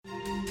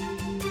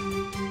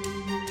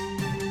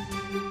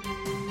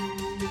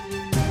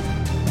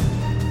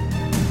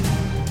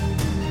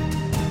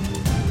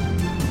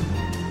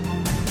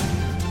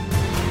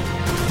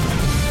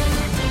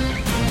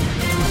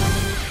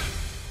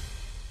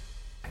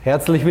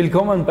Herzlich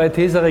willkommen bei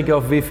Tesarek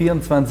auf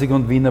W24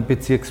 und Wiener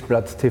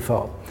Bezirksblatt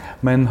TV.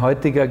 Mein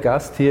heutiger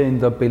Gast hier in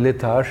der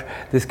Beletage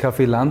des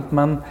Café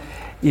Landmann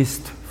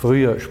ist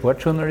früher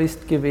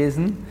Sportjournalist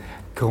gewesen,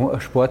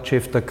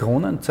 Sportchef der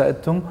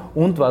Kronenzeitung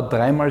und war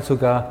dreimal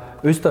sogar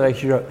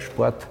österreichischer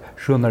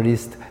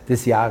Sportjournalist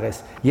des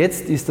Jahres.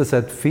 Jetzt ist er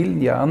seit vielen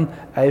Jahren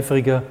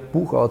eifriger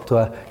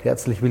Buchautor.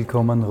 Herzlich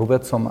willkommen,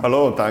 Robert Sommer.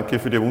 Hallo und danke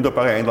für die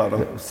wunderbare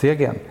Einladung. Sehr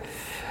gern.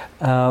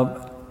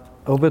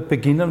 Robert,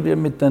 beginnen wir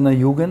mit deiner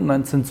Jugend,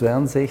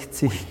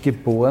 1962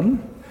 geboren.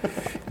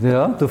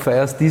 Ja, du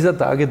feierst dieser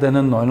Tage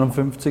deinen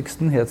 59.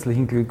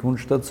 Herzlichen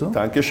Glückwunsch dazu.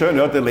 Dankeschön,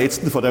 ja, den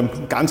letzten von dem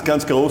ganz,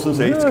 ganz großen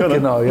 60er. Ja,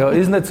 genau, ja,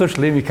 ist nicht so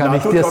schlimm, ich kann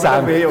nicht dir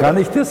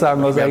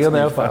sagen aus eigener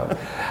Erfahrung.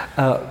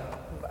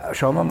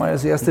 Schauen wir mal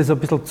als erstes ein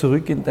bisschen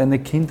zurück in deine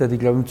Kindheit. Ich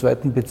glaube, im 2.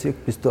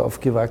 Bezirk bist du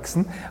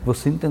aufgewachsen.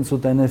 Was sind denn so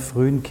deine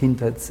frühen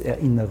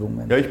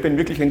Kindheitserinnerungen? Ja, ich bin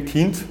wirklich ein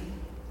Kind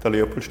der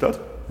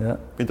Leopoldstadt. Ja.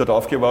 Bin dort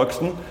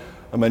aufgewachsen.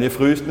 Meine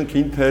frühesten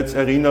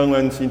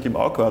Kindheitserinnerungen sind im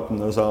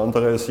Augarten. Also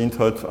andere sind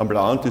halt am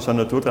Land, die sind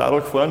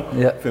Naturradl gefahren.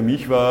 Ja. Für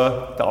mich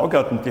war der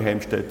Augarten die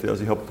Heimstätte.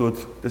 Also ich habe dort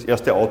das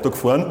erste Auto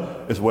gefahren.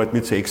 Es war halt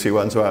mit 6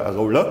 Jahren so ein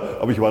Roller,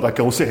 aber ich war der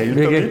große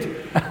Held damit.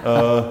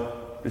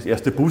 Das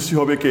erste Bussi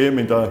habe ich gegeben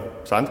in der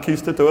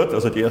Sandkiste dort,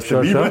 also die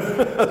erste Liebe.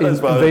 In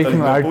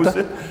welchem Alter? Bussi.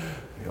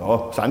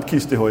 Ja,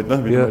 Sandkiste halt,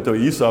 ne, wie man da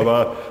ist,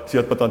 aber sie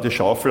hat mir dann die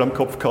Schaufel am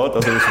Kopf gehauen,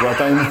 also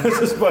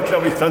das war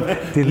glaube ich dann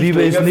die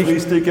Liebe ist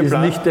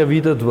nicht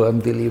erwidert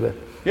worden, die Liebe.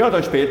 Ja,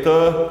 dann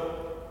später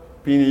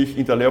bin ich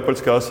in der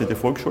Leopoldsgasse in die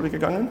Volksschule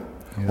gegangen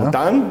und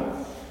dann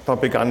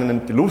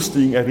begannen die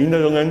lustigen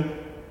Erinnerungen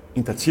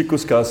in der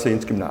Zirkusgasse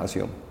ins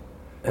Gymnasium.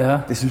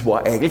 Ja. Das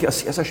war eigentlich ein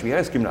sehr, sehr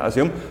schweres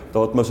Gymnasium,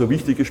 da hat man so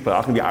wichtige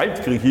Sprachen wie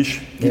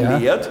Altgriechisch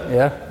gelehrt,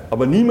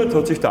 aber niemand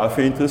hat sich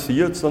dafür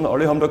interessiert, sondern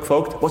alle haben da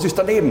gefragt, was ist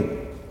daneben?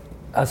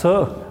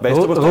 Also, weißt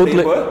du, was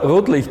daneben war?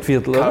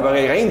 Rotlichtviertel, oder?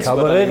 Kabarett Renz war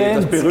daneben,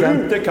 das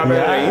berühmte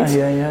Kabarett Renz.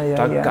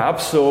 Da gab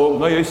es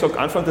so, ich sag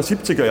Anfang der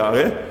 70er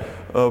Jahre,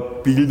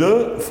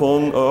 Bilder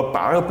von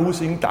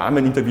barbusigen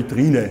Damen in der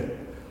Vitrine.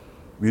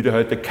 Würde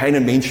heute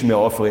keinen Menschen mehr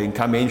aufregen.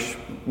 Kein Mensch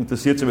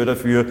interessiert sich mehr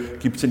dafür,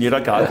 gibt es in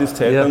jeder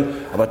Gratiszeitung.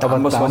 Aber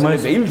damals war es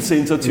eine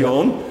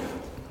Weltsensation. Ja.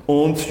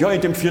 Und ja,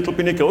 in dem Viertel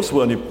bin ich groß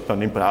geworden.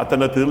 Dann im Prater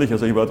natürlich,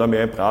 also ich war da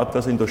mehr im Prater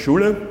als in der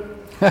Schule.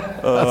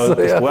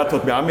 Sport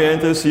hat mich auch mehr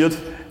interessiert.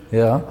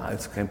 Ja,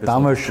 als kein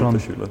damals schon.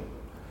 Schüler.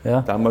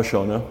 Ja. Damals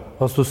schon, ja.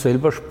 Hast du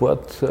selber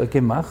Sport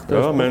gemacht?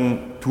 Ja, mein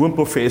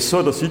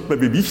Turnprofessor, da sieht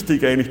man, wie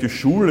wichtig eigentlich die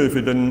Schule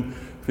für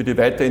die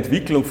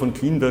Weiterentwicklung von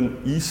Kindern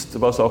ist,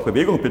 was auch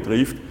Bewegung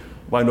betrifft.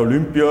 War ein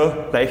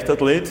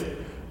Olympia-Leichtathlet.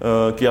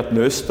 Gerd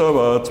Nöster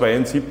war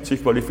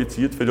 72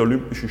 qualifiziert für die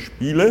Olympischen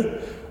Spiele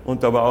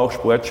und da war auch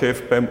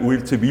Sportchef beim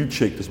ULC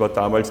Wilczek. Das war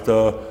damals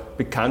der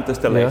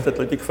bekannteste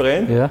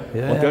Leichtathletikverein.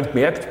 Und der hat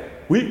gemerkt,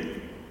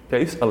 der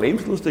ist ein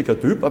lebenslustiger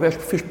Typ, aber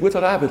für Sport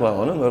hat er auch ein bisschen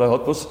Ahnung, weil er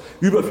hat was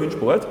über für den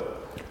Sport.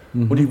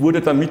 Und ich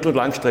wurde dann Mittel- und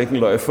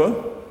Langstreckenläufer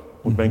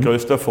und mein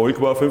größter Erfolg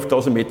war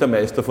 5000 Meter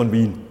Meister von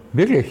Wien.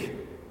 Wirklich?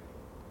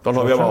 Dann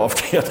habe ich aber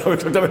aufgehört, habe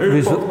gesagt, aber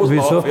muss man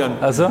aufhören.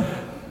 Also?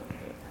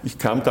 Ich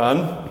kam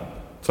dann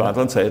zur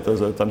anderen Zeit,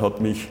 also dann hat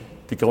mich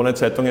die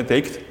Kronenzeitung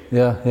entdeckt.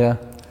 Ja.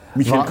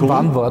 Michael Kuhn.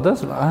 Wann war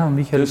das?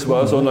 Michael Kuhn,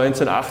 war so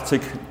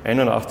 1980,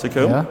 81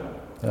 herum.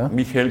 Ja.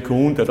 Michael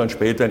Kuhn, der dann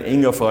später ein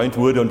enger Freund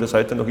wurde und das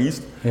heute noch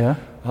ist,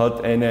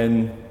 hat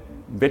einen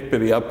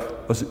Wettbewerb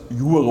als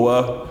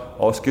Juror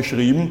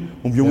ausgeschrieben,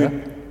 um junge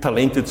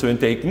Talente zu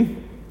entdecken,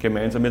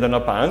 gemeinsam mit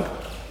einer Bank.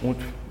 Und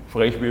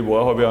frech wie ich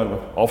war, habe ich einen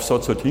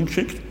Aufsatz dorthin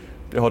geschickt.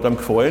 Der hat ihm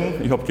gefallen,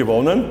 ich habe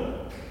gewonnen.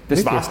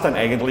 Das war es dann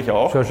eigentlich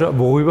auch. Schau,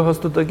 worüber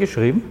hast du da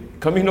geschrieben? Ich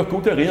kann mich noch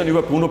gut erinnern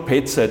über Bruno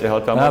Petzey. Der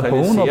hat damals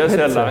eine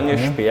sehr lange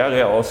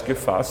Sperre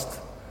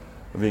ausgefasst.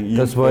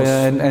 Das war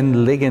ja ein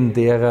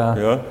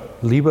legendärer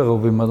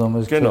Libero, wie man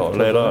damals gesagt hat.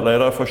 Genau,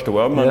 leider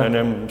verstorben an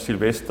einem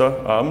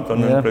Silvesterabend,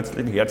 an einem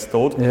plötzlichen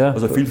Herztod.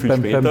 Also viel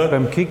später.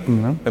 Beim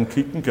Kicken, ne? Beim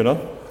Kicken, genau.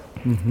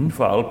 In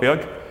Vorarlberg.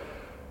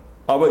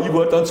 Aber ich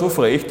war dann so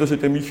frech, dass ich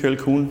den Michael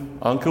Kuhn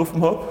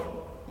angerufen habe.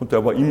 Und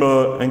der war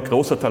immer ein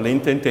großer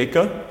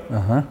Talenteentdecker.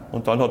 Aha.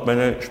 Und dann hat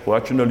meine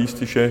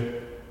sportjournalistische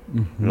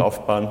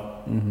Laufbahn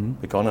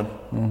begonnen.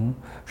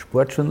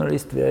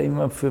 Sportjournalist wäre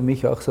immer für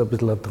mich auch so ein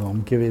bisschen ein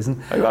Traum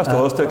gewesen. Ich weiß, du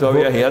hast ja, glaube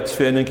ich, ein Herz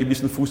für einen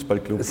gewissen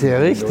Fußballclub.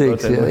 Sehr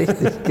richtig,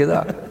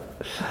 genau.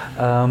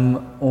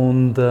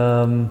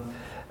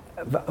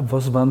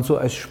 Was waren so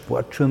als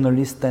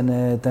Sportjournalist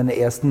deine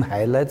ersten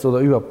Highlights oder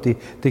überhaupt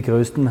die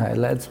größten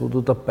Highlights, wo du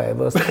dabei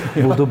warst,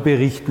 wo du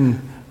berichten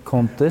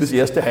konntest? Das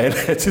erste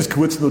Highlight ist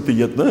kurz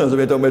notiert. Ne? Also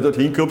wenn du einmal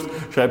dorthin kommst,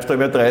 schreibst du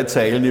einmal 3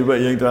 Zeilen über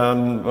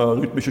irgendeine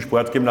rhythmische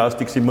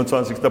Sportgymnastik,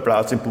 27.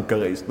 Platz in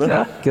Bukarest. Ne?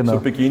 Ja, genau. So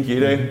beginnt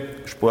jede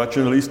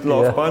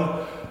Sportjournalistenlaufbahn.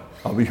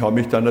 Aber ich habe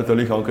mich dann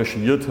natürlich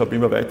engagiert, habe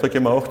immer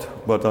weitergemacht,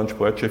 war dann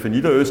Sportchef in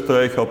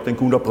Niederösterreich, habe den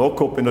Gunnar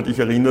Prokop, wenn du dich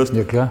erinnerst,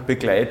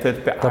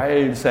 begleitet bei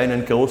all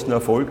seinen großen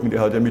Erfolgen.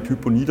 Der hat ja mit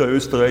Hypo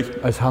Niederösterreich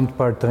als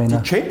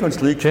Handballtrainer die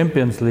Champions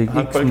League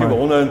Handball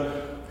gewonnen.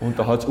 Und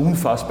da hat es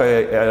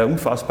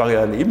unfassbare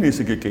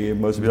Erlebnisse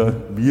gegeben. Also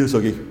wir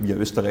sage ich, wir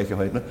Österreicher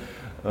halt, ne?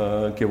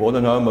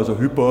 gewonnen haben. Also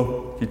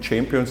Hypo, die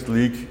Champions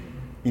League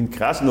in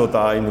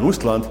Krasnodar in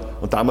Russland,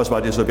 und damals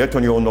war die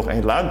Sowjetunion noch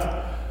ein Land,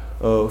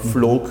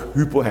 flog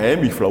Hypo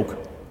heim, ich flog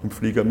im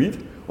Flieger mit,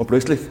 und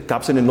plötzlich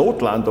gab es eine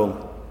Notlandung.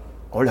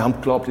 Alle haben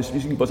geglaubt, das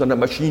ist irgendwas an der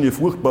Maschine,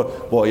 furchtbar,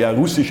 war ja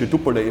russische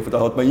Tupolev,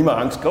 da hat man immer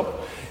Angst gehabt.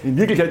 In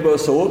Wirklichkeit war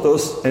es so,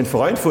 dass ein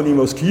Freund von ihm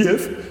aus Kiew,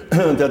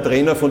 der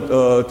Trainer von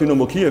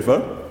Dynamo Kiew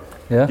war,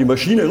 die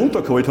Maschine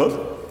runtergeholt hat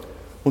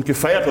und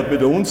gefeiert hat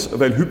mit uns,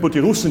 weil Hypo die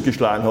Russen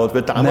geschlagen hat,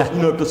 weil damals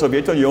innerhalb der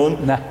Sowjetunion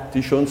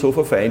die schon so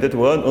verfeindet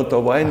waren, und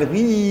da war ein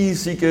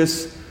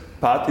riesiges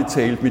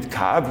Partyzelt mit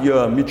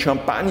Kaviar, mit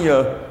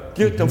Champagner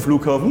direkt am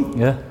Flughafen.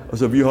 Ja.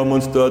 Also wir haben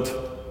uns dort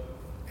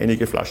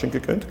einige Flaschen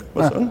gegönnt, kann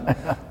man sagen,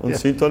 und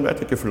sind dann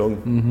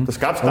weitergeflogen. Das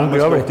gab es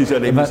damals noch, diese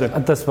Erlebnisse.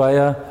 Das war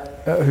ja,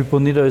 Hypo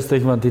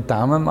Niederösterreich war die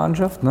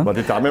Damenmannschaft, ne? War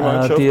die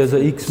Damenmannschaft, die also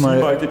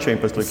siebenmal die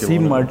Champions League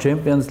gewonnen.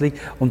 Champions League.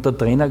 Und der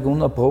Trainer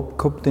Gunnar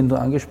Prokop, den du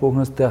angesprochen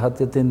hast, der hat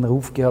ja den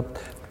Ruf gehabt,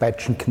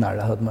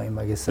 Peitschenknaller, hat man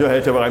immer gesagt. Ja,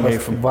 heute war er im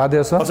Häfen. War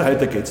der so? Also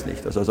heute geht es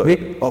nicht. Also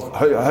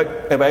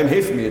er war im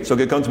Häfen jetzt,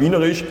 sage ich ganz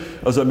wienerisch,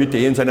 also mit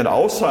denen seinen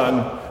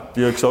Aussagen,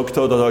 die er gesagt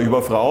hat, oder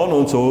über Frauen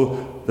und so,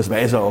 das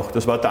weiß er auch.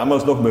 Das war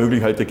damals noch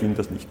möglich, heute ging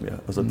das nicht mehr.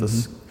 Also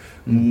das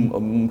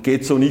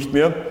geht so nicht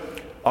mehr.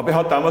 Aber er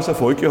hat damals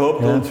Erfolg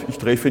gehabt, und ich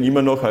treffe ihn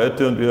immer noch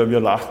heute, und wir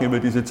lachen über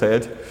diese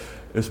Zeit.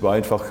 Es war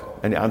einfach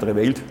eine andere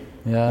Welt.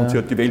 Ja. Und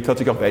die Welt hat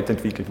sich auch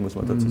weiterentwickelt, muss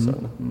man dazu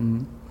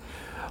sagen.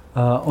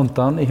 Und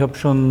dann, ich habe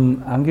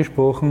schon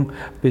angesprochen,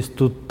 bist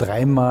du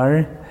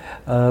 3-mal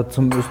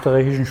zum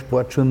österreichischen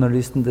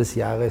Sportjournalisten des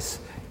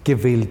Jahres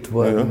gewählt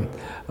worden.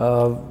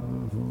 Ja.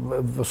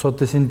 Was hat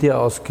das in dir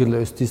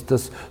ausgelöst?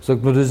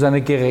 Sagt man, das ist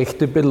eine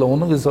gerechte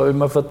Belohnung, das habe ich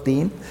mir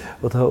verdient?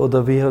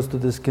 Oder wie hast du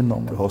das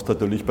genommen? Du hast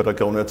natürlich bei der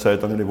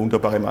Kronenzeitung eine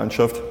wunderbare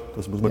Mannschaft,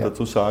 das muss man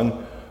dazu sagen.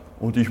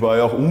 Und ich war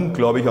ja auch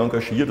unglaublich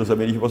engagiert. Also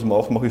wenn ich was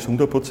mache, mache ich es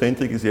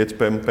 100%ig, ist jetzt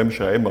beim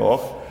Schreiben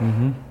auch.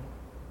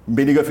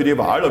 Weniger für die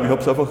Wahl, aber ich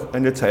habe es einfach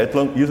eine Zeit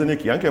lang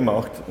irrsinnig gern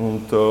gemacht.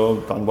 Und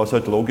dann war es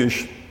halt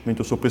logisch, wenn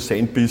du so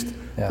präsent bist,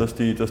 dass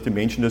die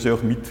Menschen das ja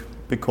auch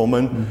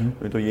mitbekommen.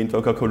 Wenn du jeden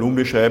Tag eine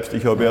Kolumne schreibst.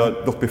 Ich habe ja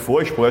noch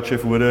bevor ich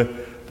Sportchef wurde,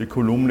 die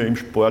Kolumne im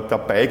Sport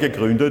dabei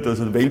gegründet,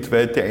 also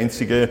weltweit die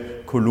einzige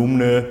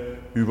Kolumne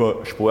über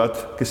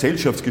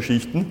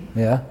Sport-Gesellschaftsgeschichten.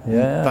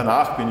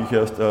 Danach bin ich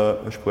erst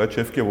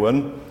Sportchef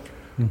geworden.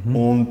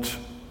 Und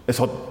es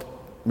hat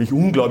mich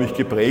unglaublich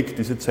geprägt,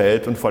 diese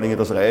Zeit, und vor allem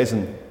das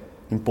Reisen.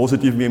 Im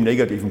Positiven wie im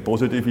Negativen.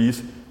 Positiv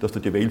ist, dass du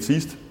die Welt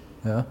siehst.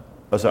 Ja.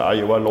 Also ein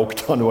Jahr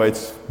Lockdown war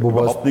jetzt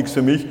überhaupt nichts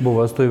für mich. Wo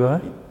warst du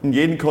überall? In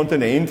jedem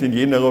Kontinent, in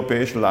jedem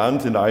europäischen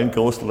Land, in allen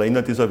großen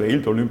Ländern dieser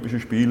Welt.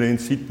 Olympische Spiele in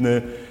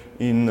Sydney,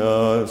 in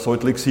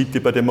Salt Lake City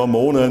bei den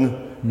Mormonen,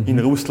 in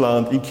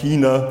Russland, in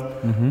China.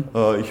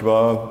 Ich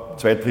war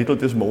 2/3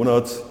 des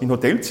Monats in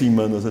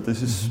Hotelzimmern. Also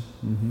das ist,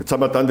 jetzt haben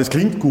wir dann, das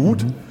klingt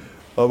gut,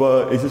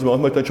 aber es ist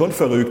manchmal dann schon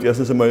verrückt.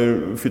 Erstens einmal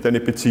für deine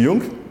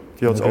Beziehung,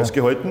 die hat es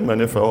ausgehalten.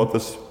 Meine Frau hat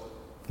das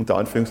unter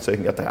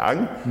Anführungszeichen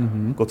ertragen.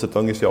 Gott sei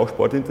Dank ist sie auch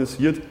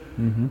sportinteressiert.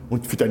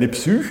 Und für deine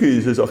Psyche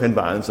ist es auch ein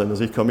Wahnsinn.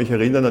 Also ich kann mich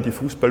erinnern an die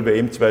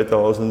Fußball-WM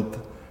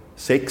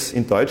 2006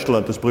 in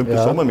Deutschland, das berühmte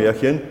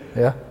Sommermärchen.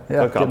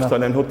 Da gab es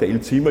dann ein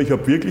Hotelzimmer. Ich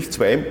habe wirklich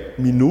 2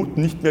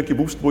 Minuten nicht mehr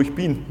gewusst, wo ich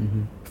bin.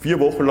 4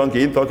 Wochen lang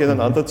jeden Tag in ein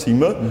anderes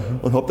Zimmer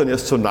und habe dann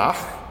erst so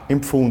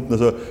nachempfunden.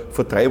 Also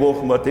vor 3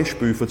 Wochen war das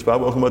Spiel, vor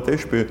 2 Wochen war das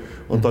Spiel.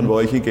 Und dann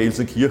war ich in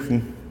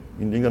Gelsenkirchen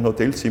in irgendeinem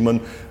Hotelzimmer.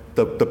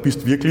 Da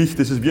bist wirklich,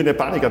 das ist wie eine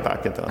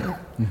Panikattacke dann.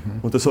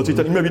 Und das hat sich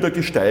dann immer wieder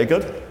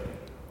gesteigert.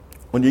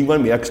 Und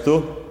irgendwann merkst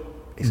du,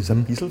 es ist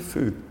ein bisschen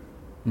viel.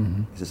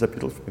 Es ist ein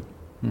bisschen viel.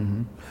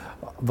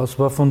 Was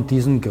war von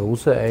diesen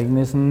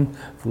Großereignissen,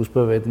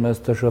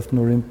 Fußball-Weltmeisterschaften,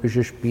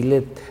 Olympische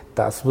Spiele,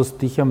 das, was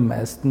dich am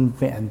meisten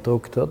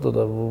beeindruckt hat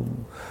oder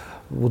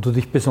wo du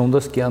dich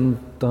besonders gern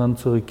daran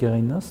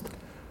zurückerinnerst?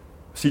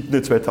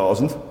 Sydney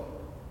 2000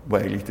 war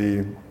eigentlich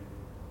die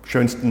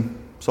schönsten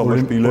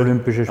Sommerspiele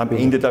Olympische Spiele. Am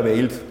Ende der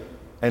Welt.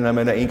 Einer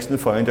meiner engsten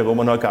Freunde,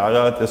 Roman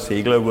Hagara, der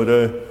Segler,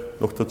 wurde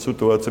noch dazu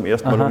dort zum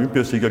ersten Mal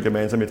Olympiasieger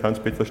gemeinsam mit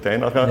Hans-Peter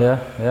Steinacher.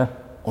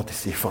 Und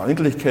die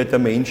Freundlichkeit der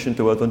Menschen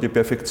dort und die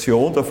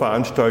Perfektion der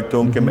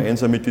Veranstaltung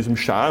gemeinsam mit diesem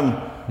Charme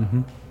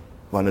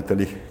war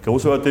natürlich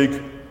großartig.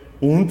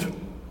 Und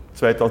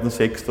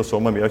 2006 das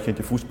Sommermärchen,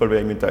 die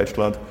Fußball-WM in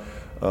Deutschland,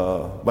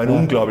 war ein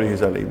unglaubliches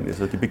Erlebnis.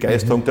 Also die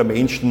Begeisterung der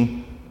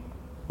Menschen.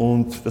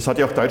 Und das hat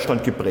ja auch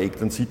Deutschland geprägt.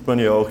 Dann sieht man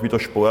ja auch, wie der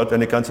Sport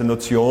eine ganze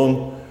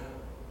Nation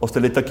aus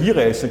der Lethargie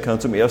reißen kann.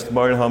 Zum ersten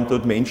Mal haben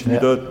dort Menschen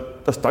wieder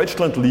das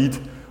Deutschlandlied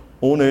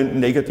ohne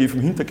negativen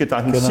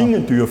Hintergedanken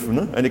singen dürfen.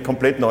 Ne? Eine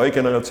komplett neue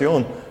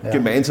Generation.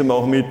 Gemeinsam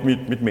auch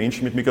mit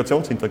Menschen mit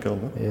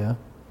Migrationshintergrund. Ne? Ja,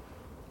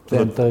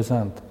 sehr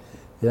interessant.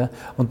 Ja.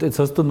 Und jetzt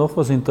hast du noch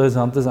was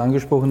Interessantes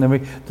angesprochen,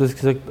 nämlich du hast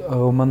gesagt,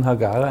 Roman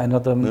Hagara, einer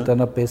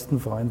deiner besten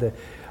Freunde.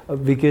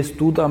 Wie gehst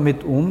du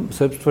damit um?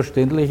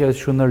 Selbstverständlich als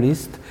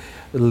Journalist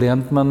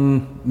lernt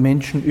man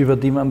Menschen, über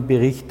die man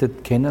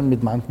berichtet, kennen.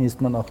 Mit manchen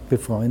ist man auch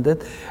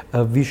befreundet.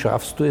 Wie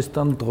schaffst du es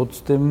dann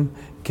trotzdem,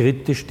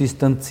 kritisch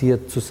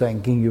distanziert zu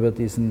sein gegenüber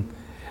diesen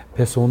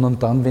Personen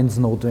dann, wenn es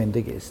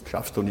notwendig ist?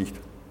 Schaffst du nicht.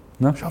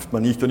 Ne? Schafft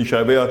man nicht. Und ich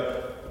schreibe ja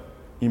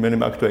in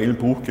meinem aktuellen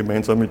Buch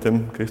gemeinsam mit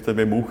dem Christian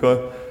Wemucher,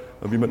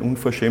 wie man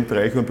unverschämt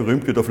reich und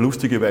berühmt wird, auf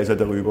lustige Weise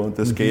darüber. Und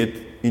das geht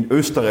in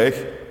Österreich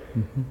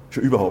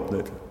schon überhaupt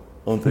nicht.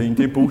 Und in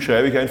dem Buch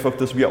schreibe ich einfach,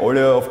 dass wir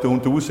alle auf der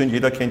Undu sind,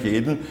 jeder kennt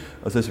jeden.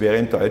 Also es wäre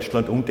in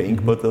Deutschland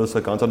undenkbar, dass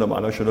ein ganz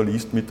normaler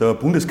Journalist mit der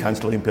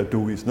Bundeskanzlerin per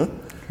Du ist. Ne?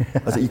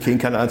 Also ich kenne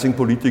keinen einzigen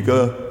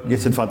Politiker,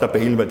 jetzt den Van der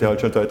Bellen, weil der halt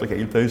schon deutlich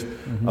älter ist,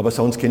 aber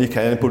sonst kenne ich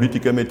keinen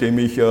Politiker, mit dem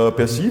ich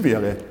per Sie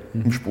wäre.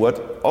 Im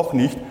Sport auch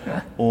nicht.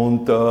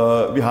 Und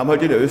wir haben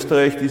halt in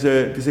Österreich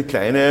diese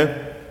kleine,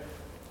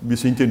 wir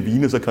sind in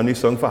Wien, also kann ich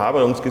sagen,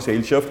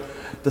 Verhaberungsgesellschaft.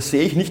 Das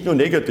sehe ich nicht nur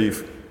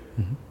negativ.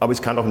 Aber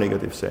es kann auch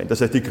negativ sein.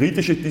 Das heißt, die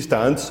kritische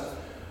Distanz,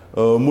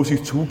 muss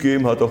ich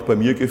zugeben, hat auch bei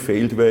mir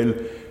gefehlt, weil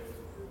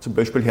zum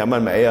Beispiel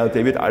Hermann Mayer,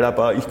 David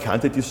Alaba, ich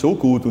kannte die so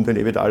gut und den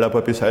David Alaba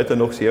bis heute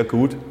noch sehr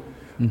gut.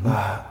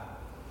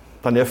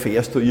 Dann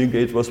erfährst du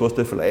irgendetwas, was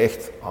dir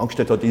vielleicht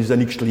angestellt hat, das ist ja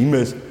nichts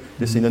Schlimmes,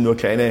 das sind ja nur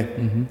kleine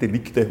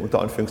Delikte,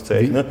 unter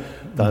Anführungszeichen.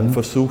 Dann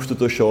versuchst du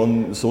das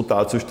schon so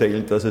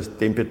darzustellen, dass es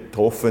dem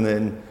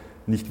Betroffenen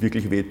nicht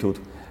wirklich wehtut.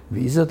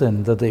 Wie ist er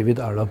denn, der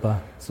David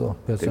Alaba? So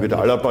David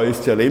Alaba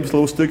ist sehr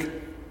lebenslustig,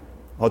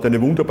 hat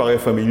eine wunderbare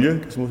Familie,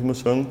 das muss man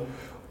sagen.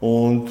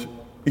 Und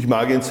ich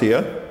mag ihn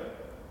sehr.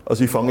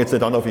 Also ich fange jetzt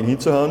nicht an, auf ihn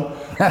hinzuhauen.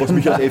 Was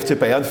mich als FC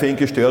Bayern-Fan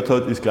gestört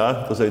hat, ist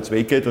klar, dass er jetzt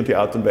weggeht und die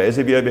Art und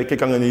Weise, wie er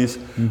weggegangen ist.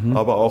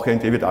 Aber auch ein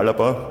David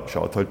Alaba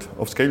schaut halt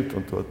aufs Geld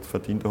und dort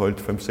verdient er halt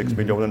 5-6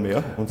 Millionen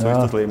mehr und so ist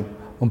das Leben.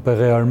 Und bei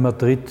Real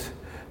Madrid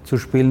zu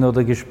spielen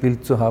oder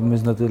gespielt zu haben,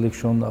 ist natürlich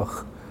schon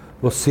auch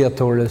was sehr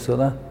Tolles,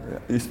 oder?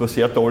 Ist was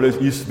sehr Tolles,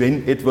 ist,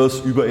 wenn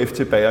etwas über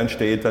FC Bayern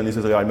steht, dann ist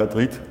es Real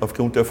Madrid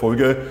aufgrund der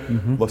Erfolge.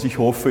 Was ich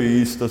hoffe,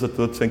 ist, dass er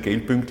dort sein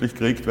Geld pünktlich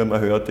kriegt, weil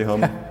man hört, die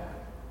haben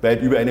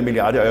weit über 1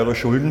 Milliarde Euro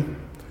Schulden.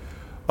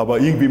 Aber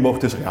irgendwie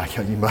macht das Real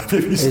ja immer.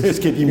 Wir wissen, es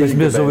geht immer. Ist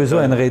mir sowieso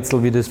ein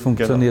Rätsel, wie das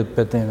funktioniert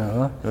bei denen,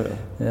 oder?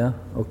 Ja,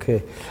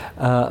 okay.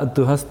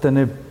 Du hast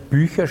deine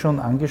Bücher schon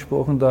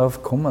angesprochen,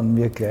 darauf kommen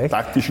wir gleich.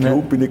 Taktisch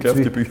klug bin ich gleich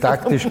auf die Bücher.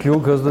 Taktisch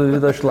klug hast du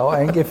wieder schlau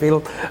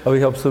eingefädelt, aber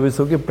ich habe es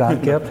sowieso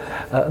geplant gehabt.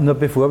 Nur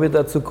bevor wir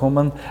dazu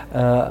kommen,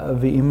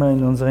 wie immer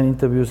in unseren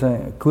Interviews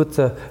ein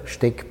kurzer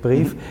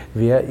Steckbrief.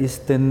 Wer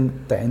ist denn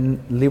dein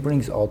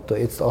Lieblingsautor,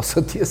 jetzt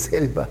außer dir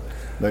selber?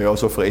 Naja,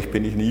 so frech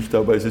bin ich nicht,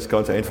 aber es ist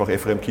ganz einfach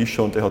Efrem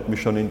Kishon, der hat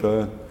mich schon in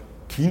der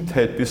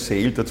Kindheit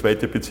beseelt. Der 2.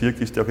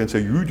 Bezirk ist ja auch ein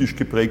sehr jüdisch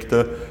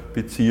geprägter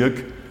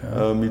Bezirk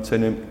mit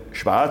seinem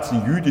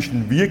schwarzen,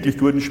 jüdischen, wirklich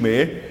guten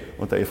Schmäh.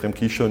 Und der Efrem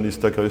Kishon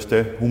ist der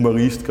größte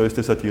Humorist,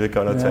 größte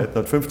Satiriker aller Zeiten,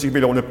 hat 50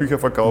 Millionen Bücher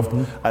verkauft,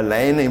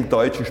 alleine im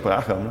deutschen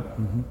Sprachraum. Ne?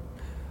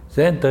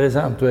 Sehr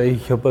interessant, weil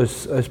ich habe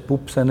als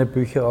Bub seine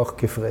Bücher auch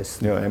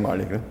gefressen. Ja,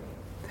 einmalig.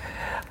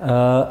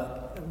 Ne?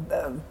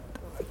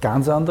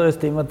 Ganz anderes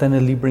Thema, deine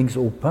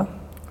Lieblingsoper?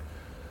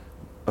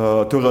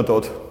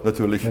 Turandot,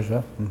 natürlich.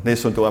 Ja,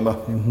 Ness und Dorma.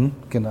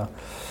 Genau.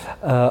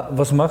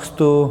 Was machst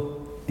du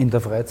in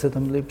der Freizeit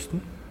am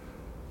liebsten?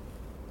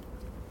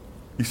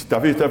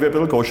 Darf ich ein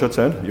bisschen goschert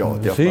sein?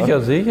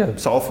 Ja, sicher.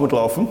 Saufen und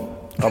laufen.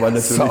 Aber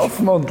natürlich.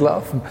 Saufen und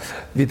laufen.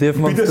 Wie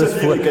dürfen wir uns das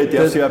vorstellen? Ich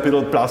darf sich ein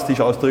bisschen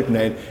plastisch ausdrücken.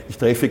 Nein, ich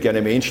treffe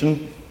gerne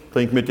Menschen,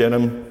 trinke mit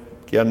denen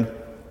gern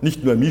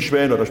nicht nur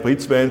Mischwein oder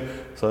Spritzwein,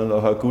 sondern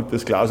auch ein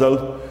gutes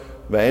Glaserl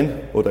Wein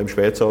oder im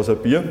Schweizer aus ein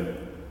Bier.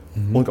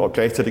 Und auch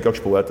gleichzeitig auch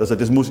Sport. Also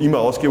das muss immer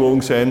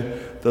ausgewogen sein,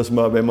 dass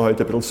man, wenn man halt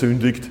ein bisschen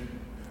sündigt,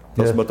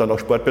 dass man dann auch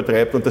Sport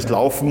betreibt. Und das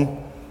Laufen,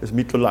 das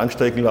Mittel- und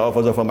Langstreckenlauf,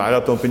 also vom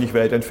Marathon bin ich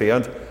weit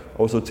entfernt,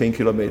 aber so 10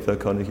 Kilometer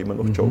kann ich immer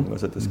noch joggen,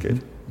 also das geht.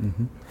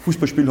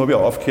 Fußballspielen habe ich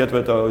aufgehört,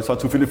 weil da sind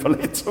zu viele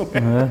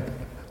Verletzungen.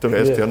 Du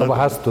weißt ja, aber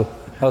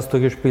hast du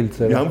gespielt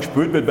selber? Wir haben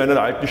gespielt mit meinen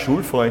alten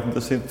Schulfreunden, da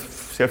sind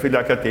sehr viele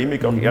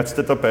Akademiker, auch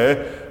Ärzte dabei,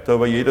 da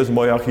war jedes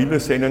Mal ein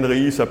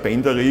Achillessehnenriss, ein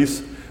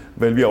Bänderriss,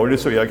 weil wir alle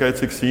so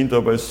ehrgeizig sind,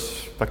 aber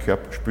der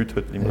Körper spielt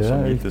halt nicht mehr so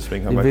mit.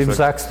 Deswegen haben wir wem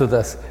gesagt, sagst du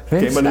das?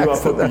 Gehen wir lieber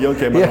auf Papier und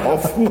gehen wir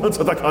laufen,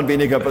 also da kann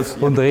weniger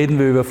passieren. Und reden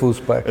wir über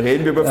Fußball.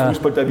 Reden wir über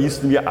Fußball, da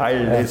wissen wir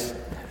alles.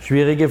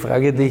 Schwierige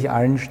Frage, die ich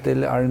allen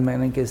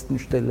meinen Gästen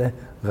stelle.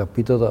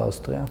 Rapid oder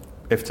Austria?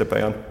 FC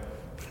Bayern.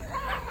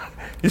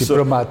 Ist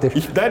diplomatisch. So.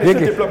 Nein, das ist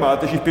nicht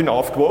diplomatisch. Ich bin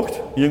aufgewacht,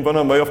 irgendwann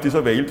einmal auf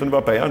dieser Welt und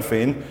war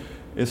Bayern-Fan.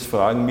 Es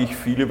fragen mich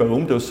viele,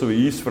 warum das so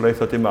ist.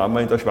 Vielleicht hat die Mama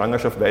in der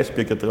Schwangerschaft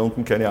Weißbier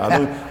getrunken, keine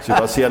Ahnung. Sie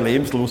war sehr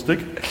lebenslustig.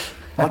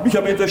 Hat mich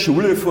aber in der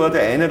Schule vor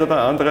der einen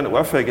oder anderen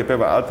Ohrfeige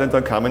bewahrt, denn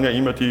dann kamen ja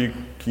immer die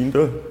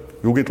Kinder,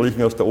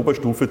 Jugendlichen aus der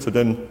Oberstufe zu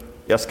den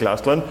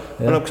Erstklasslern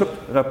und haben gesagt,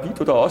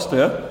 Rapid oder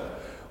Austria.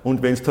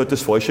 Und wenn du halt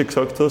das Falsche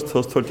gesagt hast,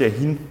 hast du halt ja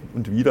hin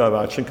und wieder ein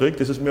Watschen gekriegt.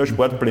 Das ist mir ein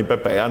Sportproblem. Bei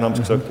Bayern haben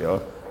sie gesagt, ja,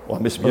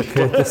 armes Wirt.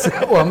 Okay, das ist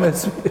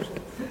armes Wirt.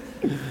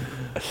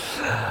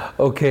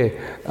 Okay,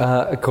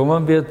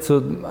 kommen wir zu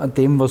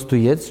dem, was du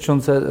jetzt schon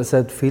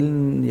seit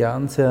vielen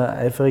Jahren sehr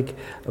eifrig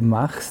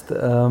machst.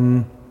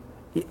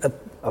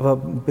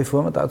 Aber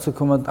bevor wir dazu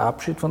kommen, der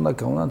Abschied von der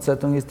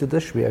Kronenzeitung, ist dir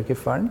das schwer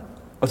gefallen?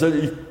 Also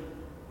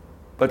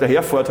bei der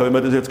Herfahrt habe ich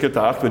mir das jetzt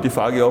gedacht, weil die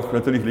Frage auch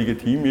natürlich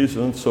legitim ist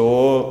und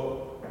so.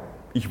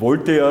 Ich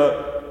wollte ja,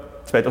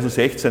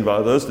 2016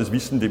 war das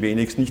wissen die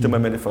wenigsten, nicht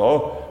einmal meine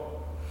Frau,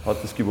 hat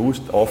das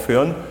gewusst,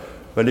 aufhören,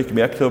 weil ich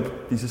gemerkt habe,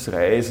 dieses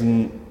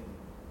Reisen,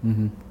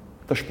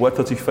 der Sport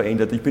hat sich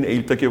verändert. Ich bin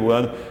älter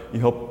geworden.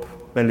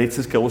 Mein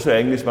letztes großes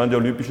Ereignis waren die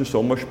Olympischen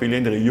Sommerspiele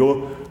in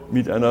Rio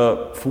mit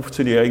einer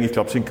 15-jährigen, ich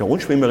glaube,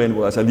 Synchronschwimmerin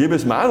war es, ein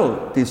liebes Madel,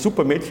 die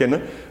super Mädchen,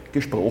 ne,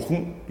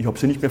 gesprochen. Ich habe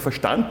sie nicht mehr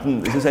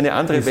verstanden. Es ist eine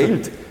andere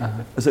Welt.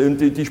 Also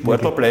die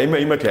Sportler bleiben ja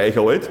immer gleich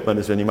alt. Ich meine,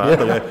 das werden immer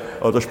andere.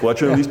 Aber der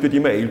Sportjournalist wird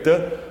immer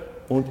älter.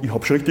 Und ich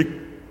habe schon richtig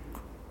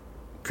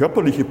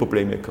körperliche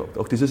Probleme gehabt.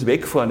 Auch dieses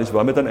Wegfahren, das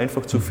war mir dann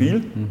einfach zu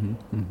viel.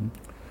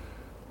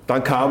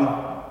 Dann kam,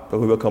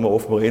 darüber kann man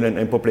offen reden,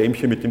 ein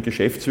Problemchen mit dem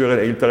Geschäftsführer, ein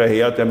älterer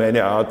Herr, der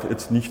meine Art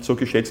jetzt nicht so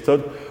geschätzt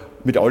hat.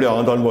 Mit allen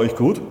anderen war ich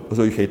gut,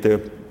 also ich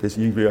hätte das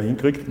irgendwie auch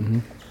hingekriegt.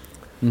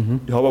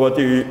 Ich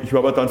war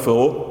aber dann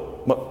froh,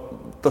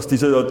 dass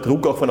dieser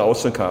Druck auch von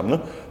außen kam. Ne?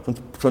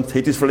 Sonst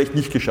hätte ich es vielleicht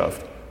nicht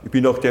geschafft. Ich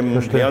bin auch dem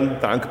Herrn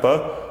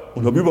dankbar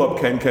und habe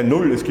überhaupt kein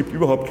Null. Es gibt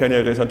überhaupt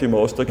keine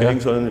Ressentiments dagegen,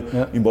 sondern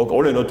ich mag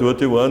alle noch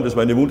dort, die waren. Das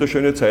war eine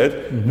wunderschöne Zeit,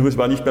 nur es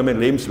war nicht mehr mein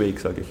Lebensweg,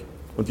 sage ich.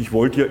 Und ich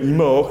wollte ja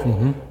immer auch,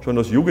 schon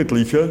als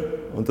Jugendlicher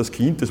und als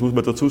Kind, das muss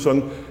man dazu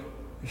sagen,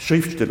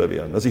 Schriftsteller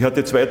werden. Also ich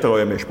hatte 2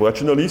 Träume,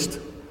 Sportjournalist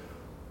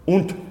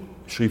und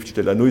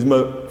Schriftsteller. Nur ist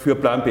mir für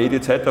Plan B die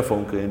Zeit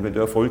davon gehen. Wenn du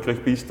erfolgreich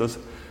bist als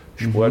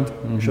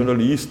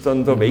Sportjournalist,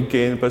 dann da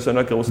weggehen bei so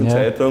einer großen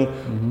Zeitung,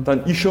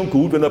 dann ist schon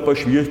gut, wenn ein paar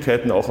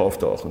Schwierigkeiten auch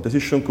auftauchen. Das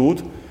ist schon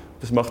gut,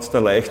 das macht es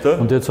dann leichter.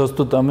 Und jetzt hast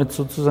du damit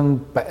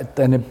sozusagen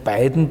deine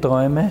beiden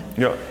Träume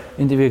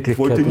in die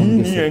Wirklichkeit umgesetzt. Ich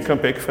wollte nie ein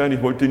Comeback feiern,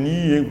 ich wollte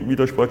nie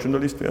wieder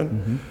Sportjournalist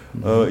werden.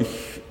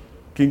 Ich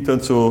ging dann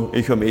zu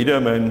Echo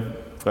Media, mein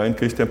Freund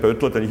Christian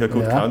Böttler, den ich ja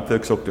gut kannte,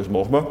 hat gesagt, das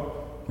machen wir.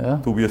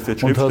 Ja. Du wirst jetzt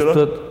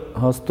Schriftsteller.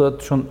 Und hast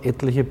dort schon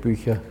etliche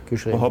Bücher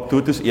geschrieben? Ich habe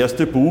dort das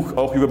erste Buch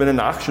auch über meine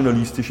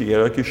nachjournalistische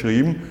Ära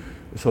geschrieben.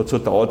 Es hat so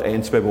dauert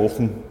 1-2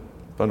 Wochen.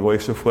 Dann war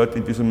ich sofort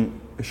in diesem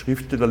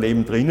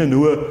Schriftstellerleben drinnen.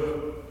 Nur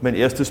mein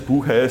erstes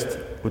Buch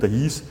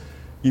hieß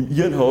Im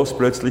Irrenhaus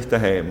plötzlich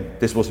daheim.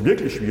 Das, was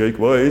wirklich schwierig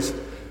war, ist,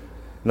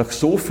 nach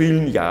so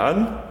vielen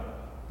Jahren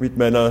mit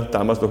meiner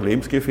damals noch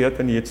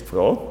Lebensgefährtin, jetzt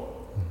Frau,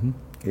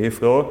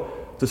 Ehefrau,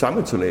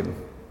 zusammenzuleben.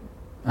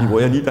 Ich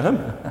war ja nie daheim.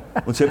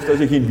 Und selbst als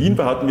ich in Wien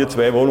war, hatten wir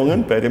 2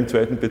 Wohnungen, beide im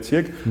 2.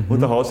 Bezirk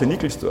und ein Haus in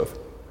Nickelsdorf.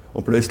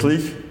 Und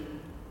plötzlich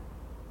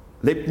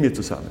lebten wir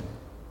zusammen.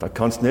 Da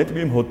kannst du nicht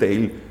wie im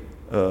Hotel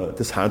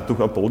das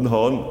Handtuch am Boden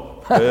hauen,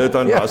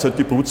 dann weiß halt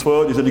die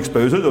Putzfrau, ist ja nichts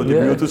Böses, oder die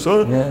würde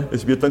so.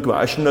 Es wird dann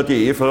gewaschen,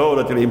 die Ehefrau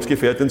oder die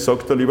Lebensgefährtin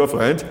sagt, der lieber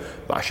Freund,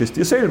 wasch es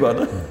dir selber.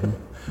 Ne?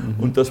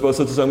 Und das war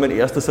sozusagen mein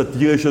erster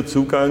satirischer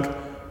Zugang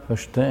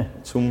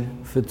zum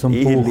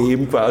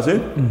Eheleben quasi.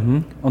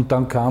 Und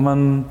dann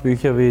kamen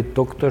Bücher wie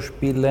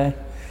Doktorspiele.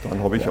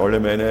 Dann habe ich alle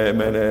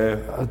meine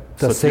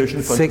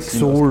satirischen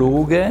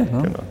Sexologe.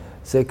 Genau.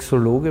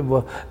 Sexologe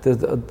war,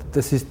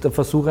 das ist der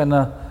Versuch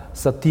einer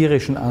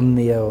satirischen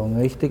Annäherung,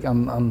 richtig?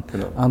 An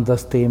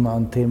das Thema,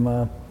 an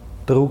Thema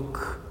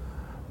Druck,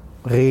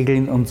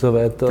 Regeln und so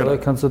weiter. Genau. Oder?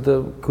 Kannst du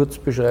da kurz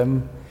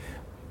beschreiben?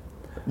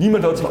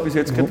 Niemand hat sich bis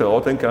jetzt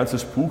getraut, ein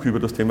ganzes Buch über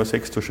das Thema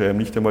Sex zu schreiben.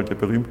 Nicht einmal der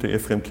berühmte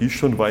Ephraim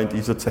Kishon, war in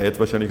dieser Zeit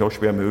wahrscheinlich auch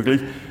schwer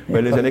möglich,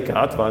 weil es eine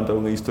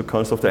Gratwanderung ist. Du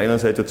kannst auf der einen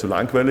Seite zu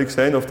langweilig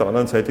sein, auf der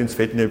anderen Seite ins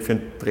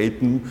Fettnäpfchen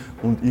treten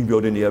und irgendwie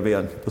ordinär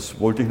werden. Das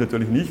wollte ich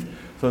natürlich nicht,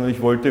 sondern ich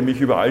wollte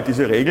mich über all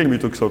diese Regeln, wie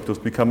du gesagt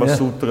hast, wie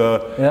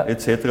Kamasutra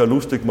etc.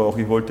 lustig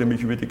machen. Ich wollte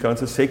mich über die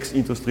ganze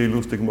Sexindustrie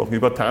lustig machen,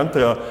 über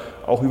Tantra,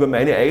 auch über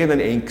meine eigenen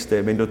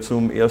Ängste. Wenn du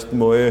zum ersten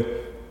Mal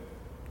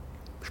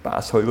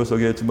spaßhalber,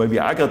 sage ich jetzt mal,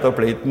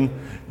 Viagra-Tabletten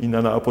in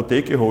einer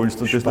Apotheke holst.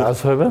 Und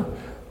spaßhalber?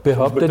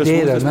 Behauptet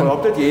jeder. Das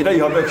behauptet jeder.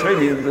 Ich habe ja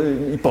geschrieben,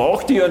 ich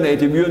brauche die ja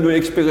nicht, ich will nur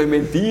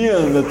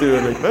experimentieren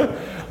natürlich. Ne?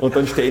 Und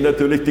dann stehen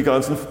natürlich die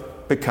ganzen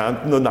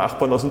Bekannten und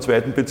Nachbarn aus dem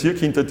 2. Bezirk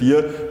hinter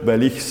dir,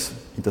 weil ich es,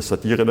 in der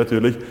Satire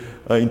natürlich,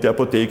 in der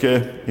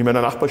Apotheke in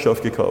meiner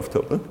Nachbarschaft gekauft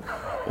habe. Ne?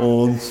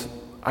 Und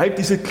all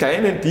diese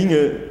kleinen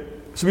Dinge,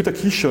 so wie der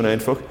Kishon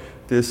einfach,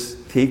 des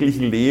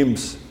täglichen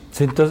Lebens.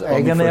 Sind das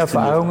eigene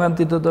Erfahrungen,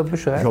 die du da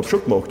beschreibst? Ich habe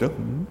schon gemacht, ja.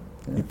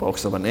 Ich brauche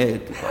es aber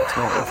nicht.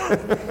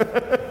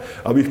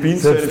 Aber ich bin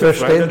zu einem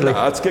befreundeten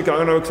Arzt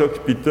gegangen und habe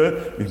gesagt, bitte,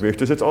 ich möchte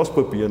das jetzt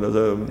ausprobieren.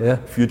 Also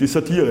für die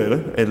Satire,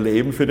 ne? Ein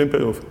Leben für den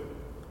Beruf.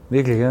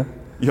 Wirklich, ja?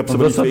 Ich habe es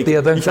aber nicht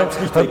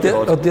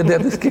weggehauen. Hat dir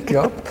das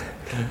geglaubt?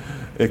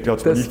 Ich glaube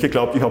es mir nicht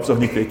geglaubt, ich habe es auch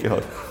nicht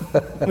weggehauen.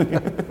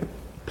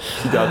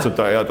 Sind ja zu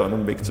teuer dann,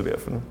 um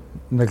wegzuwerfen. Ne?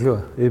 Na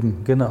klar, eben,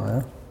 genau.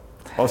 Ja.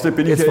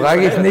 Jetzt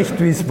frage ich nicht,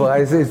 wie es war,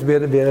 es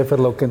wäre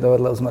verlockend, aber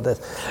lassen wir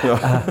das.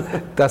 Ja.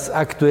 Das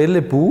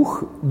aktuelle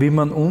Buch, wie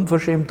man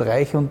unverschämt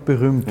reich und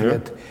berühmt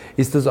wird,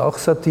 ist das auch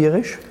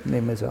satirisch?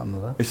 Nehme ich es an,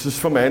 oder? Es ist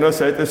von meiner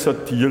Seite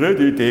Satire,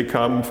 die Idee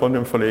kam von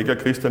dem Verleger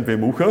Christian B.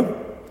 Mucher.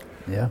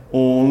 Ja.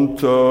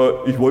 Und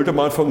ich wollte am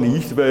Anfang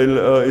nicht, weil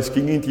es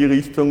ging in die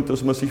Richtung,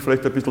 dass man sich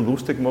vielleicht ein bisschen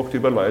lustig macht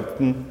über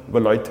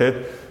Leute,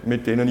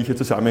 mit denen ich ja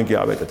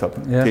zusammengearbeitet habe.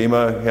 Ja.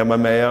 Thema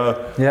Hermann Mayer,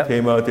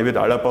 Thema David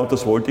Alaba, und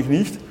das wollte ich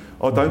nicht.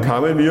 Aber dann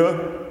kamen mir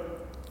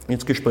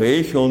ins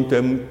Gespräch und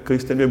dem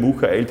Christian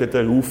Wemucher eilte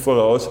der Ruf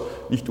voraus,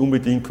 nicht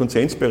unbedingt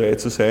konsensbereit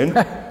zu sein.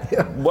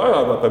 Ja. War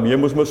aber bei mir,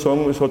 muss man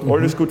sagen, es hat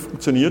alles gut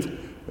funktioniert.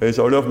 Er ist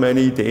alle auf meine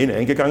Ideen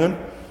eingegangen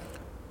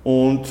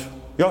und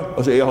ja,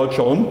 also er hat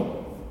schon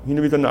hin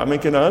und wieder Namen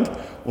genannt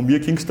und mir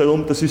ging es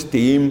darum, das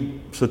System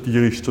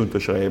satirisch zu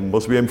unterschreiben,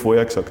 was wir ihm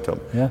vorher gesagt haben.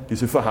 Ja.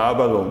 Diese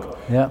Verhaberung,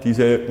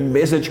 diese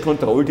Message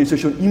Control, die es ja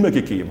schon immer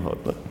gegeben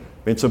hat. Ne?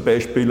 Wenn zum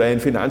Beispiel ein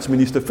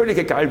Finanzminister, völlig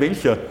egal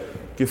welcher,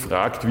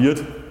 gefragt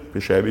wird,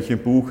 beschreibe ich im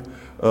Buch,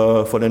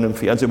 von einem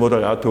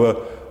Fernsehmoderator,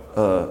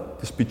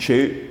 das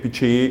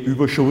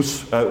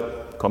Budgetüberschuss,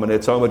 kann man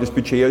nicht sagen, aber das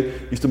Budget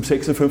ist um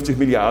 56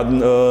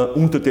 Milliarden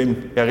unter dem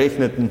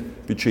errechneten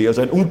Budget,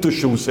 also ein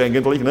Unterschuss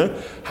eigentlich. Ne?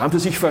 Haben Sie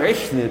sich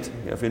verrechnet,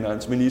 Herr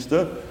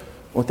Finanzminister?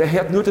 Und der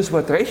hört nur das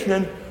Wort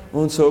rechnen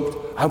und sagt,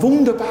 eine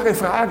wunderbare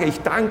Frage, ich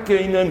danke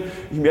Ihnen,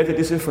 ich werde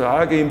diese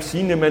Frage im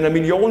Sinne meiner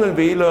Millionen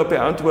Wähler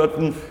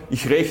beantworten,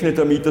 ich rechne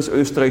damit, dass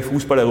Österreich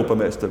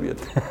Fußball-Europameister wird.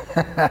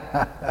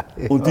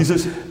 Und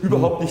dieses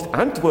überhaupt nicht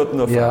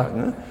Antworten auf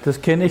Fragen. Ne?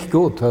 Das kenne ich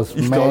gut aus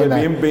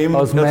wem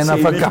aus meiner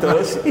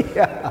Vergangenheit.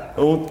 Ja.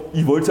 Und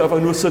ich wollte es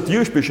einfach nur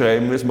satirisch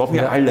beschreiben, das machen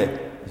ja alle.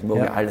 Das machen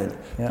ja alle.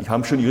 Ja. Die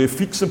haben schon ihre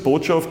fixen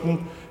Botschaften,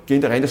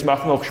 gehen da rein, das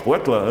machen auch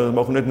Sportler, das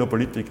machen nicht nur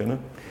Politiker. Ne?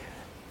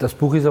 Das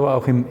Buch ist aber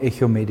auch im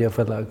Echo Media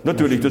Verlag.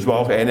 Natürlich, das war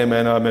auch eine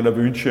meiner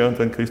Wünsche an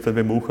den Christian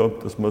Wemucher,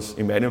 dass man es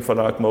in meinem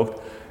Verlag macht.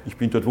 Ich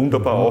bin dort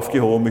wunderbar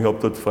aufgehoben, ich habe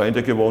dort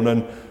Freunde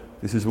gewonnen,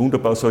 das ist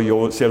wunderbar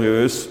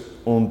seriös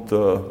und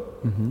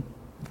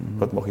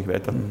dort mache ich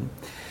weiter.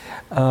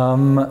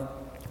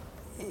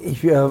 Ich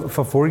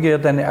verfolge ja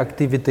deine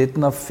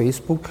Aktivitäten auf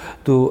Facebook.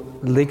 Du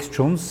legst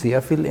schon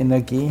sehr viel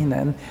Energie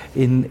hinein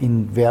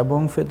in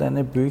Werbung für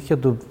deine Bücher.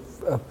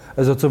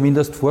 Also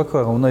zumindest vor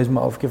Corona ist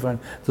mir aufgefallen,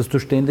 dass du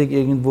ständig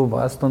irgendwo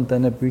warst und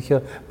deine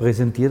Bücher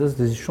präsentiert hast.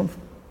 Das ist schon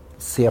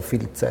sehr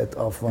viel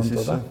Zeitaufwand,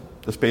 oder?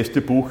 Das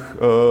beste Buch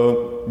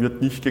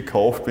wird nicht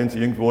gekauft, wenn es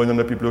irgendwo in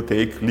einer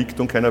Bibliothek liegt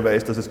und keiner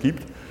weiß, dass es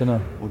gibt. Genau.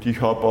 Und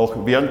ich habe auch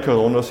während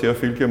Corona sehr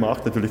viel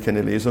gemacht, natürlich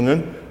keine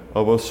Lesungen,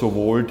 aber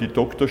sowohl die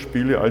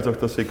Doktorspiele als auch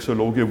der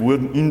Sexologe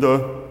wurden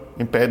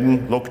in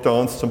beiden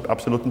Lockdowns zum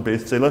absoluten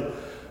Bestseller.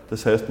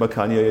 Das heißt, man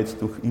kann ja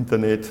jetzt durch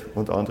Internet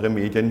und andere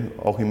Medien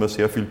auch immer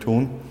sehr viel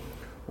tun.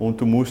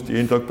 Und du musst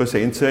jeden Tag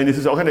präsent sein. Es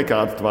ist auch eine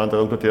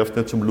Gratwanderung, du darfst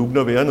nicht zum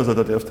Lugner werden, also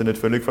da darfst du nicht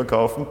völlig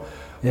verkaufen.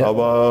 Ja.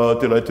 Aber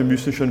die Leute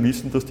müssen schon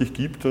wissen, dass es dich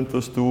gibt und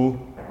dass du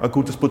ein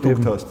gutes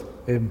Produkt hast.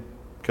 Eben.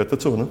 Gehört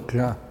dazu, ne?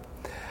 Klar.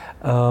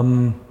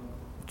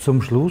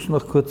 Zum Schluss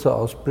noch kurzer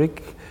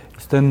Ausblick.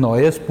 Ist dein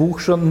neues Buch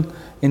schon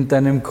in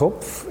deinem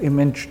Kopf im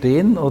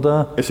Entstehen?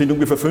 Oder? Es sind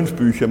ungefähr 5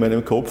 Bücher in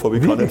meinem Kopf, aber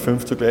ich kann nicht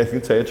 5 zur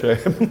gleichen Zeit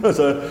schreiben.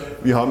 Also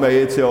wir haben ja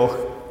jetzt ja auch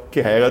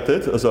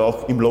geheiratet, also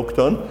auch im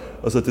Lockdown.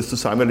 Also das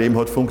Zusammenleben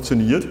hat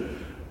funktioniert.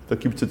 Da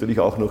gibt es natürlich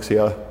auch noch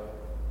sehr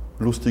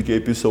lustige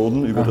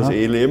Episoden über das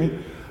Eheleben.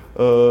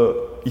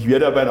 Ich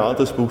werde aber ein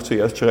anderes Buch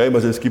zuerst schreiben.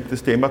 Also es gibt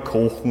das Thema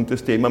Kochen,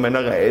 das Thema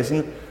meiner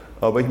Reisen.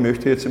 Aber ich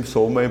möchte jetzt im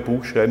Sommer ein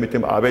Buch schreiben mit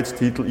dem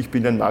Arbeitstitel Ich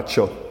bin ein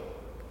Macho.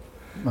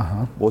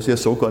 Was ja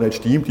so gar nicht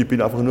stimmt. Ich bin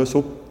einfach nur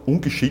so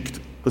ungeschickt,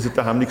 dass ich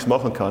daheim nichts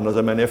machen kann.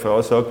 Also meine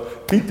Frau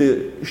sagt, bitte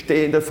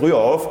steh in der Früh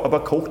auf,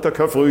 aber koch da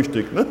kein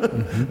Frühstück. Ne?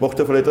 Macht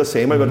da vielleicht ein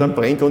Semmel, weil dann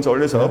brennt uns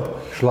alles ab.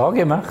 Schlau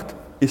gemacht.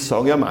 Es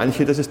sagen ja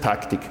manche, das ist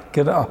Taktik.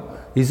 Genau.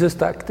 Ist es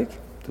Taktik?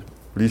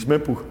 Lies mein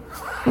Buch.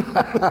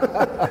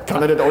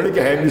 Kann ja nicht alle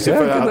Geheimnisse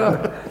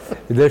verraten.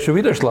 Genau. Der ist schon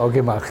wieder schlau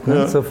gemacht. Ne?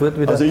 Ja. Sofort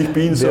wieder also ich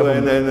bin so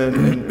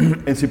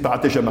ein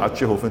sympathischer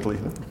Macho hoffentlich.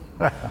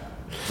 Ne?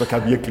 Also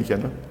kein wirklicher.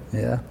 Ne?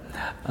 Ja.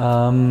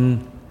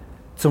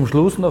 Zum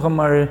Schluss noch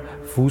einmal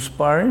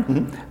Fußball.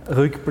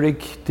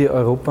 Rückblick die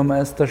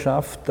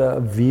Europameisterschaft.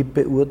 Wie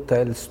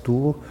beurteilst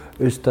du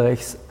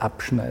Österreichs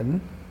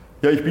Abschneiden?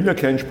 Ja, ich bin ja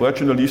kein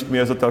Sportjournalist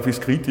mehr, also darf ich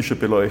es kritischer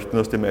beleuchten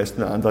als die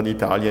meisten anderen.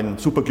 Italien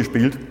super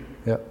gespielt,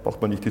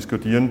 braucht man nicht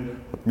diskutieren.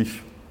 Hat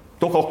mich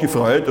doch auch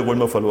gefreut, obwohl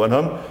wir verloren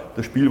haben.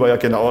 Das Spiel war ja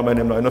genau an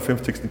meinem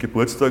 59.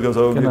 Geburtstag,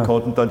 also wir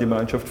konnten dann die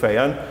Mannschaft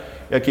feiern.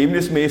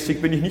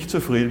 Ergebnismäßig bin ich nicht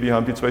zufrieden. Wir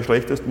haben die 2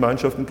 schlechtesten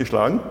Mannschaften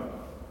geschlagen.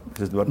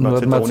 Das ist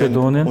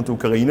Nordmazedonien und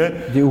Ukraine.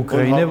 Die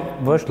Ukraine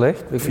war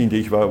schlecht? Wirklich? Finde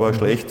ich, war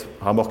schlecht.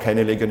 Haben auch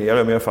keine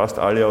Legionäre mehr, fast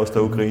alle aus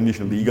der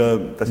ukrainischen Liga.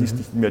 Das ist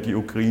nicht mehr die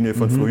Ukraine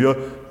von früher.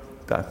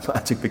 Der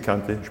einzig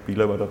bekannte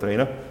Spieler war der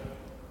Trainer.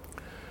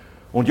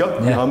 Und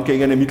wir haben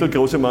gegen eine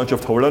mittelgroße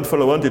Mannschaft Holland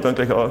verloren, die dann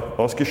gleich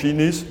ausgeschieden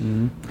ist.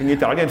 Gegen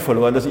Italien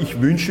verloren. Also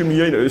ich wünsche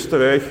mir in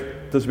Österreich,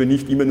 dass wir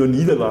nicht immer nur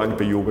Niederlagen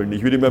bejubeln.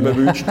 Ich würde mir mal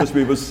wünschen, dass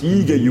wir über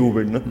Siege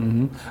jubeln.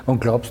 Ne?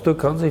 Und glaubst du,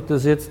 kann sich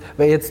das jetzt,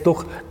 weil jetzt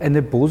doch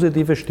eine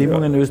positive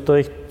Stimmung in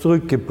Österreich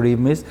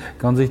zurückgeblieben ist,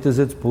 kann sich das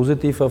jetzt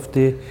positiv auf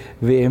die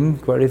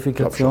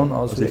WM-Qualifikation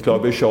auswirken? Also ich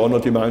glaube schon,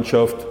 und die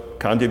Mannschaft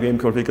kann die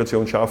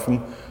WM-Qualifikation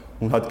schaffen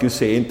und hat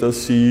gesehen,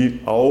 dass sie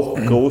auch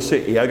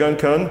Große ärgern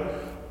kann.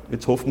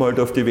 Jetzt hoffen wir halt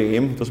auf die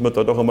WM, dass wir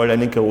da doch einmal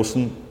einen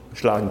Großen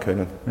schlagen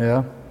können.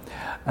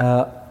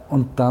 Ja.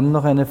 Und dann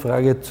noch eine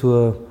Frage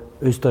zur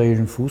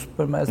österreichischen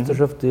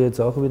Fußballmeisterschaft, die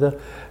jetzt auch wieder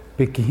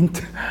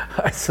beginnt.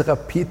 Als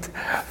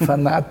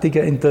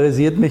Rapid-Fanatiker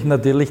interessiert mich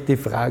natürlich die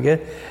Frage,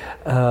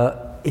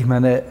 Ich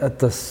meine,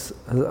 dass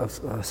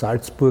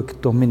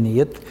Salzburg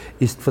dominiert,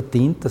 ist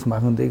verdient, das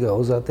machen die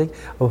großartig.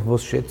 Aber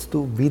was schätzt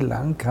du, wie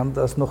lang kann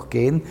das noch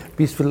gehen,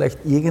 bis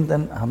vielleicht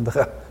irgendein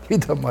anderer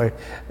wieder mal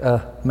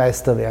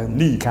Meister werden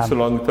kann? Nie.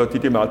 Solange der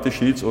Didi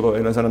Mateschitz oder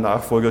einer seiner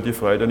Nachfolger die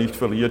Freude nicht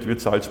verliert,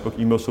 wird Salzburg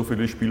immer so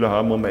viele Spieler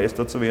haben, um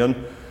Meister zu werden.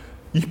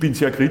 Ich bin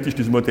sehr kritisch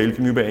diesem Modell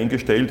gegenüber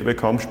eingestellt, weil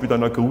kaum spielt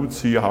einer gut,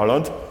 siehe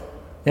Haaland.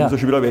 Ja, ist er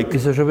schon wieder weg.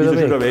 Ist er schon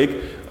wieder weg.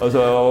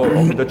 Also auch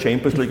in der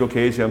Champions League,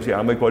 okay, sie haben sich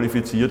einmal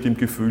qualifiziert im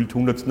gefühlt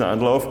 100.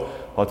 Anlauf,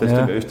 hat es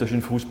dem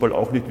österreichischen Fußball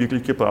auch nicht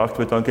wirklich gebracht,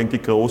 weil dann gegen die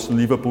großen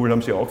Liverpool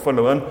haben sie auch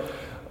verloren.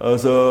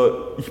 Also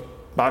ich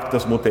mag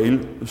das Modell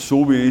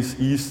so wie es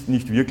ist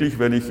nicht wirklich,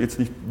 weil ich jetzt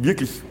nicht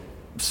wirklich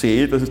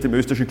sehe, dass es dem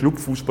österreichischen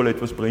Clubfußball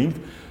etwas bringt.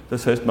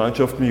 Das heißt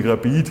Mannschaften wie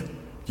Rapid,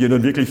 die ja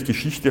nun wirklich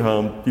Geschichte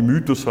haben, die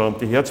Mythos haben,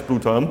 die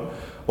Herzblut haben,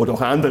 oder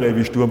auch andere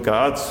wie Sturm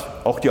Graz,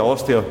 auch die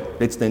Austria,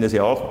 letzten Endes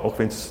ja auch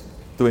wenn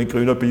du ein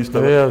Grüner bist,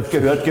 aber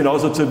gehört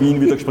genauso zu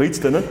Wien wie der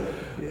Gespritzte, ne?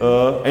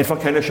 Einfach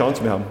keine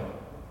Chance mehr haben.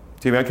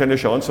 Sie werden keine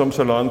Chance haben,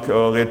 solange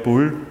Red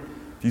Bull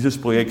dieses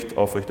Projekt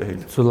aufrechterhält.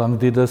 Solange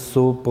die das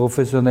so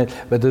professionell,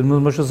 weil da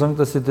muss man schon sagen,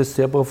 dass sie das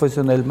sehr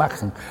professionell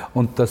machen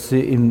und dass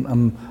sie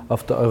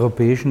auf der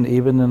europäischen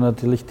Ebene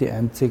natürlich die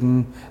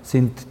einzigen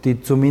sind,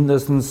 die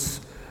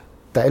zumindest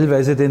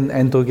teilweise den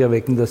Eindruck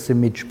erwecken, dass sie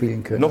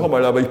mitspielen können. Noch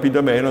einmal, aber ich bin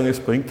der Meinung, es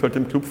bringt halt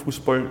dem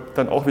Clubfußball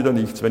dann auch wieder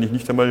nichts, wenn ich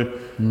nicht einmal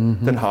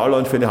den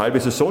Haaland für eine halbe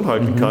Saison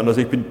halten kann.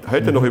 Also ich bin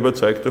heute noch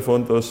überzeugt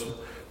davon, dass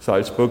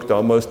Salzburg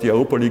damals die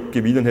Europa League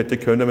gewinnen hätte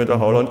können, wenn der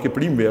Haaland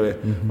geblieben wäre.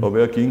 Aber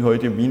er ging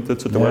heute im Winter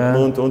zu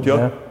Dortmund und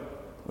er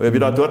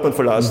wieder Dortmund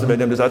verlassen,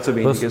 weil ihm das auch zu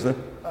wenig ist. Ne?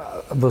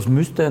 Was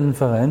müsste ein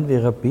Verein wie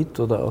Rapid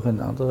oder auch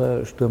ein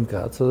anderer Sturm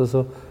Graz oder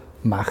so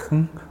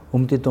machen,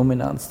 um die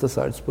Dominanz der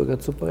Salzburger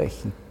zu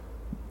brechen?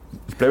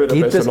 Ich bleibe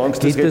dabei, solange es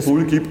das Red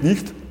Bull gibt,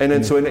 nicht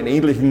so einen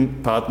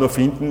ähnlichen Partner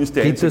finden, ist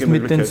die einzige Möglichkeit. Geht das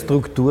mit den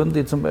Strukturen,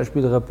 die zum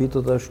Beispiel der Rapid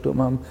oder der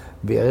Sturm haben,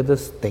 wäre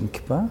das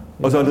denkbar?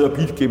 Also an der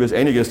Rapid gäbe es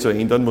einiges zu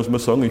ändern, muss man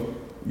sagen.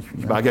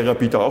 Ich mag ja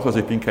Rapid auch, also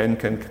ich bin kein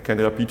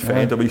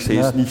Rapid-Feind, aber ich sehe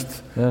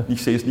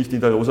es nicht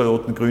in der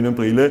rosaroten grünen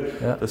Brille.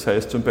 Ja. Das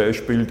heißt zum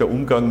Beispiel der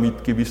Umgang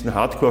mit gewissen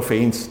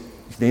Hardcore-Fans,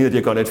 ich nenne die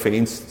ja gar nicht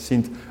Fans,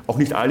 sind auch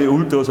nicht alle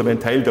Ultras, aber ein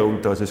Teil der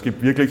Ultras. Es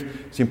gibt wirklich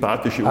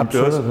sympathische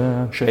Ultras,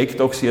 absolut,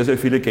 schreckt auch sehr, sehr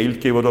viele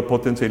Geldgeber oder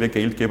potenzielle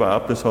Geldgeber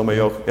ab. Das haben wir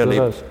ja auch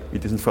erlebt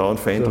mit diesen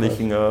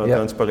frauenfeindlichen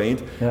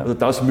Transparent. Ja. Also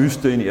das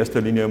müsste in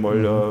erster Linie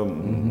einmal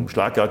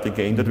schlagartig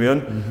geändert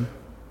werden.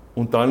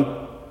 Und dann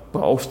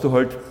brauchst du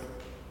halt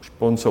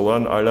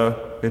Sponsoren aller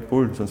Red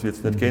Bull, sonst wird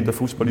es nicht gehen. Der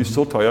Fußball ist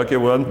so teuer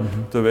geworden,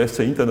 du weißt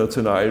ja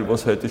international,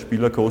 was heute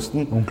Spieler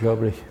kosten.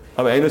 Unglaublich.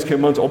 Aber eines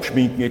können wir uns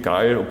abschminken,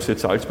 egal ob es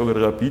jetzt Salzburg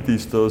oder Rapid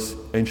ist, dass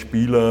ein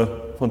Spieler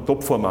von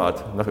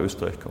Top-Format nach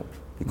Österreich kommt.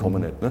 Die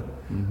kommen nicht. Ne?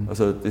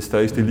 Also da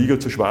ist die Liga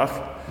zu schwach.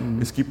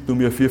 Es gibt nur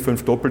mehr 4,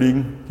 5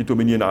 Doppelligen, die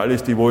dominieren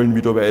alles, die wollen,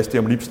 wie du weißt, die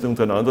am liebsten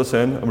untereinander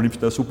sein, am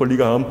liebsten eine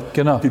Superliga haben.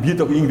 Genau. Die wird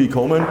auch irgendwie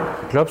kommen.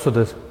 Glaubst du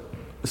das?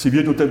 Sie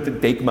wird unter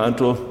den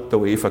Deckmantel der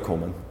UEFA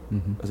kommen.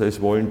 Also es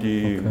wollen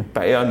die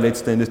Bayern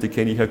letzten Endes, die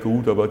kenne ich ja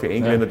gut, aber die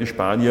Engländer, die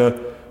Spanier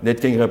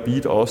nicht gegen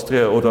Rapid,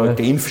 Austria oder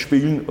Genf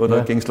spielen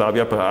oder gegen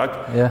Slavia Prag.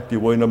 Ja. Die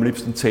wollen am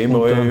liebsten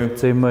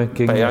 10-mal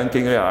gegen Bayern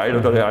gegen Real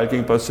oder Real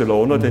gegen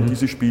Barcelona, denn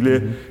diese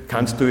Spiele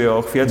kannst du ja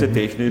auch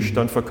fernsehtechnisch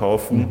dann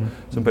verkaufen,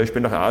 zum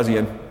Beispiel nach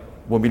Asien,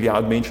 wo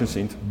Milliarden Menschen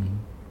sind.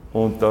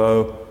 Und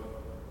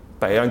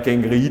Bayern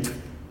gegen Ried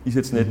ist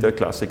jetzt nicht der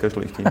Klassiker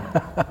schlechthin.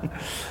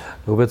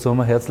 Robert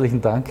Sommer, herzlichen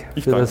Dank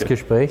für das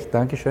Gespräch.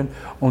 Dankeschön.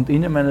 Und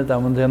Ihnen, meine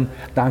Damen und Herren,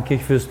 danke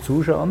ich fürs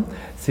Zuschauen.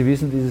 Sie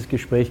wissen, dieses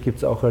Gespräch gibt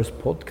es auch als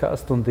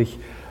Podcast und ich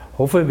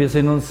hoffe, wir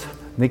sehen uns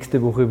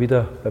nächste Woche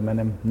wieder bei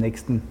meinem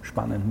nächsten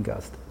spannenden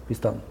Gast.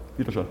 Bis dann.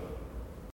 Wiederschauen.